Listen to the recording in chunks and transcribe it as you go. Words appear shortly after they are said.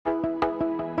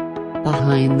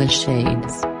Behind the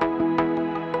Shades.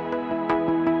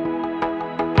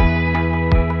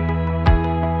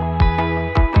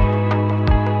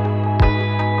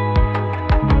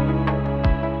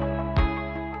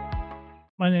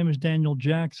 My name is Daniel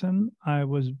Jackson. I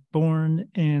was born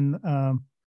in the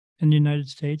United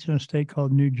States in a state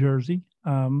called New Jersey,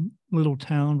 little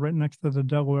town right next to the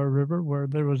Delaware River, where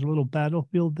there was a little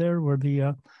battlefield there where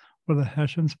the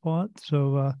Hessians fought.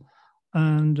 So,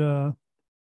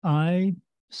 I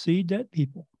see dead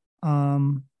people,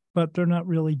 but they're not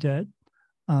really dead.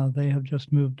 They have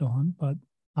just moved on, but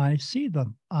I see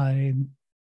them. I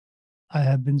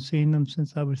have been seeing them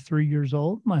since I was 3 years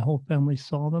old. My whole family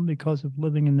saw them because of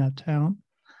living in that town,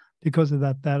 because of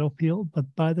that battlefield. But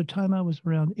by the time I was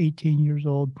around 18 years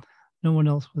old, no one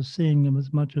else was seeing them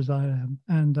as much as I am.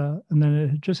 And then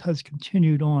it just has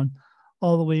continued on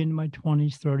all the way into my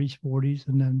 20s, 30s, 40s.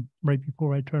 And then right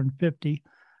before I turned 50,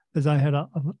 as I had a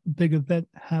big event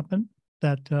happen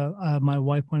that my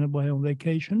wife went away on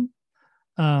vacation.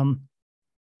 For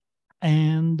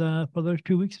those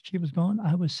 2 weeks that she was gone,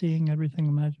 I was seeing everything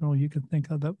imaginable you could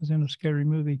think of that was in a scary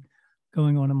movie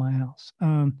going on in my house.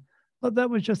 But that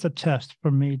was just a test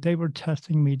for me. They were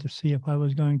testing me to see if I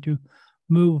was going to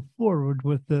move forward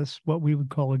with this, what we would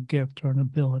call a gift or an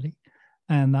ability.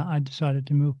 And I decided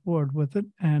to move forward with it.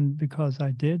 And because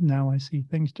I did, now I see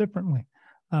things differently.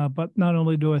 But not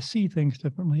only do I see things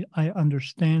differently, I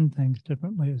understand things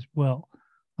differently as well.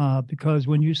 Because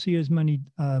when you see as many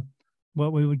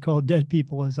what we would call dead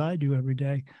people as I do every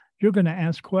day, you're going to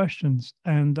ask questions.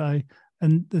 And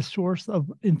the source of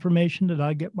information that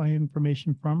I get my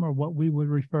information from are what we would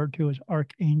refer to as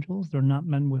archangels. They're not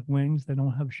men with wings. They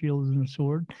don't have shields and a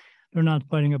sword. They're not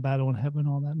fighting a battle in heaven,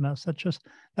 all that mess.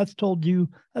 That's told to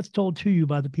you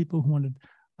by the people who want to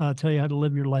tell you how to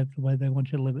live your life the way they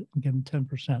want you to live it and give them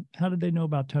 10%. How did they know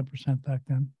about 10% back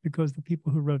then? Because the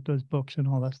people who wrote those books and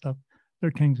all that stuff, they're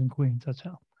kings and queens. That's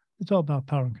how. It's all about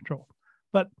power and control.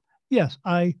 But yes,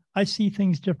 I see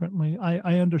things differently.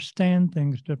 I understand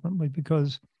things differently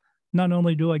because not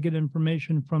only do I get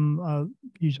information from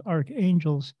these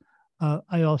archangels,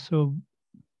 I also,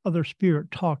 other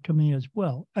spirit talk to me as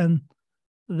well. And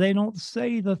they don't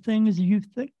say the things you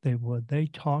think they would. They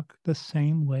talk the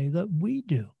same way that we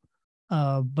do.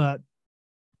 But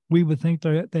we would think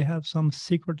they have some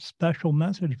secret special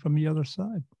message from the other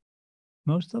side.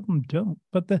 Most of them don't.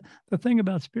 But the thing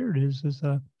about spirit is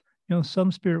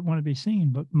some spirit want to be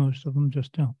seen, but most of them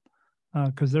just don't.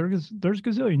 Because there's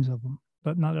gazillions of them,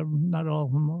 but not all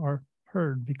of them are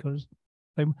heard because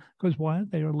why?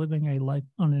 They are living a life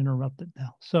uninterrupted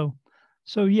now. So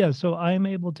I am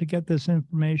able to get this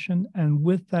information, and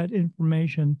with that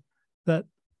information that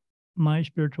my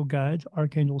spiritual guides,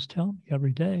 archangels, tell me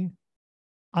every day,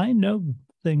 I know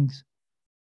things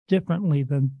differently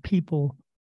than people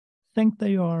think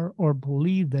they are or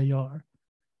believe they are.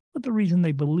 But the reason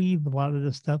they believe a lot of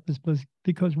this stuff is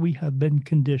because we have been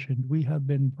conditioned. We have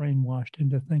been brainwashed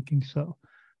into thinking so,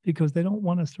 because they don't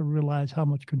want us to realize how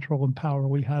much control and power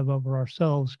we have over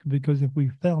ourselves. Because if we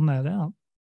found that out,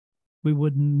 we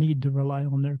wouldn't need to rely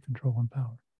on their control and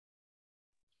power.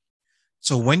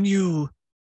 So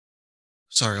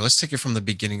let's take it from the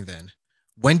beginning then.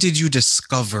 When did you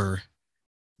discover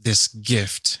this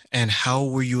gift, and how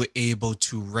were you able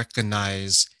to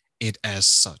recognize it as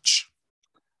such?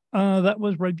 That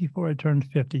was right before I turned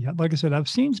 50. Like I said, I've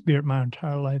seen spirit my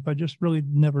entire life. I just really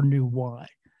never knew why.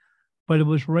 But it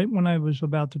was right when I was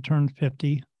about to turn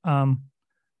 50.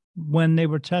 When they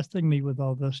were testing me with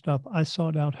all this stuff, I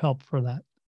sought out help for that.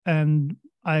 And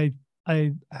I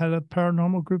had a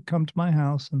paranormal group come to my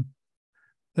house, and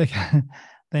they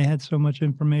had so much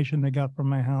information they got from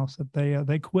my house that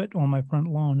they quit on my front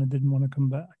lawn and didn't want to come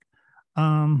back.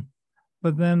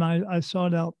 But then I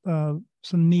sought out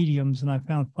some mediums, and I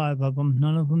found 5 of them.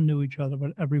 None of them knew each other,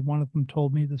 but every one of them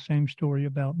told me the same story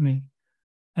about me.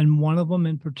 And one of them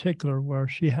in particular, where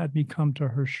she had me come to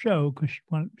her show because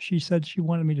she said she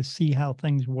wanted me to see how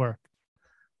things work,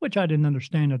 which I didn't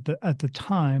understand at the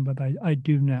time, but I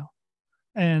do now.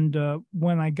 And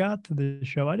when I got to the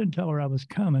show, I didn't tell her I was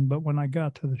coming, but when I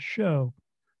got to the show,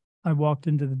 I walked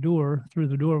through the door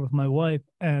with my wife,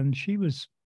 and she was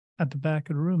at the back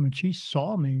of the room, and she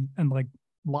saw me and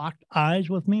locked eyes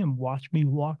with me and watched me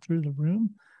walk through the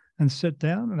room and sit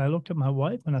down. And I looked at my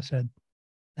wife and I said,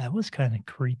 that was kind of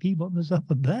creepy. What was up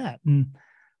with that? And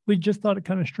we just thought it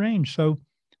kind of strange. So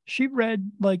she read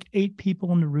 8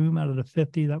 people in the room out of the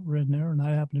 50 that were in there, and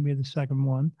I happened to be the second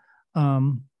one.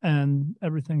 And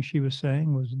everything she was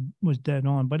saying was dead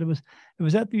on. But it was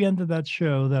at the end of that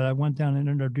show that I went down and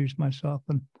introduced myself,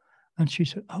 and And she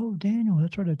said, "Oh, Daniel,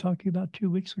 that's what I talked to you about 2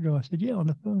 weeks ago." I said, "Yeah, on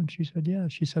the phone." She said, "Yeah."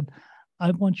 She said,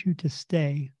 "I want you to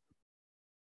stay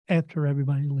after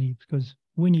everybody leaves because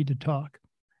we need to talk."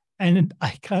 And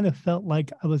I kind of felt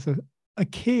like I was a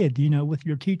kid, with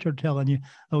your teacher telling you,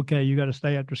 "Okay, you got to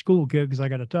stay after school, kid, because I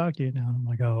got to talk to you now." And I'm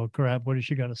like, "Oh, crap, what does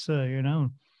she got to say?"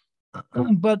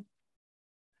 But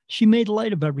she made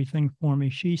light of everything for me.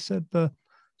 She said,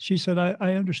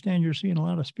 I understand you're seeing a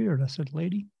lot of spirit. I said,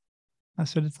 "Lady," I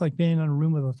said, "it's like being in a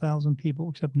room with 1,000 people,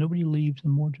 except nobody leaves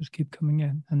and more just keep coming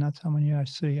in. And that's how many I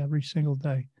see every single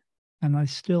day. And I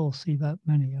still see that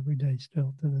many every day,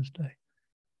 still to this day."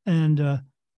 And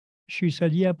she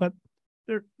said, "Yeah, but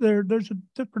there's a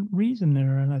different reason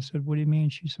there." And I said, "What do you mean?"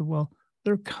 She said, "Well,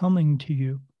 they're coming to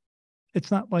you.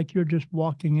 It's not like you're just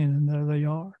walking in and there they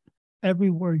are.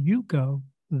 Everywhere you go,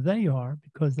 they are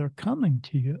because they're coming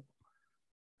to you."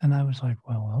 And I was like,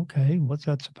 "Well, okay, what's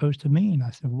that supposed to mean?"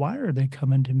 I said, "Why are they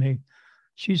coming to me?"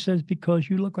 She says, "Because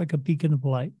you look like a beacon of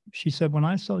light." She said, "When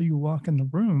I saw you walk in the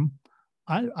room,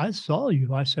 I saw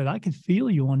you. I said, I could feel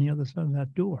you on the other side of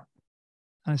that door."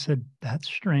 I said, "That's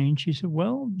strange." She said,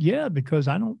 "Well, yeah, because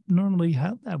I don't normally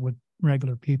have that with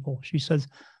regular people." She says,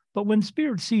 "But when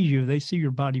spirit sees you, they see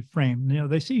your body frame.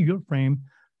 They see your frame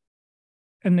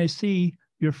and they see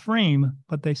your frame,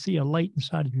 but they see a light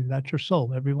inside of you. That's your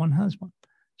soul. Everyone has one."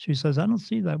 She says, "I don't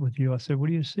see that with you." I said, "What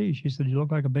do you see?" She said, "You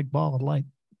look like a big ball of light."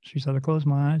 She said, "I close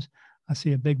my eyes, I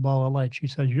see a big ball of light." She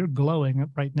says, "You're glowing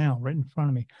right now, right in front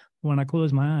of me. When I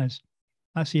close my eyes,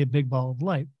 I see a big ball of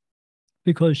light,"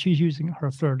 because she's using her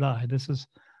third eye. This is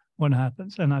what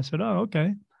happens. And I said, "Oh,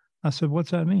 okay." I said, "What's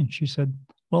that mean?" She said,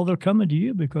 "Well, they're coming to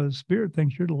you because spirit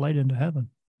thinks you're the light into heaven."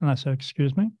 And I said,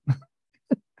 "Excuse me?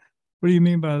 What do you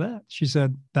mean by that?" She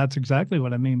said, "That's exactly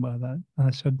what I mean by that." And I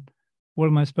said, "What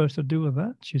am I supposed to do with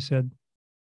that?" She said,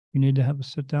 "You need to have a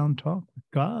sit down talk with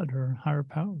God or higher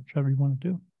power, whichever you want to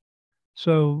do."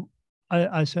 So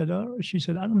I said, "Oh," she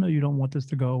said, "I don't know. You don't want this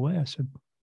to go away." I said,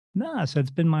 "No," I said,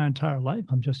 "It's been my entire life.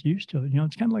 I'm just used to it.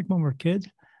 It's kind of like when we're kids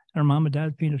and our mom and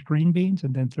dad feed us green beans.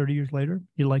 And then 30 years later,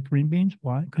 you like green beans.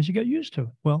 Why? Because you get used to it.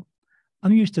 Well,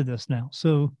 I'm used to this now."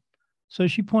 So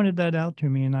she pointed that out to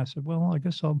me. And I said, "Well, I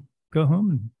guess I'll go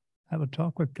home and have a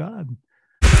talk with God."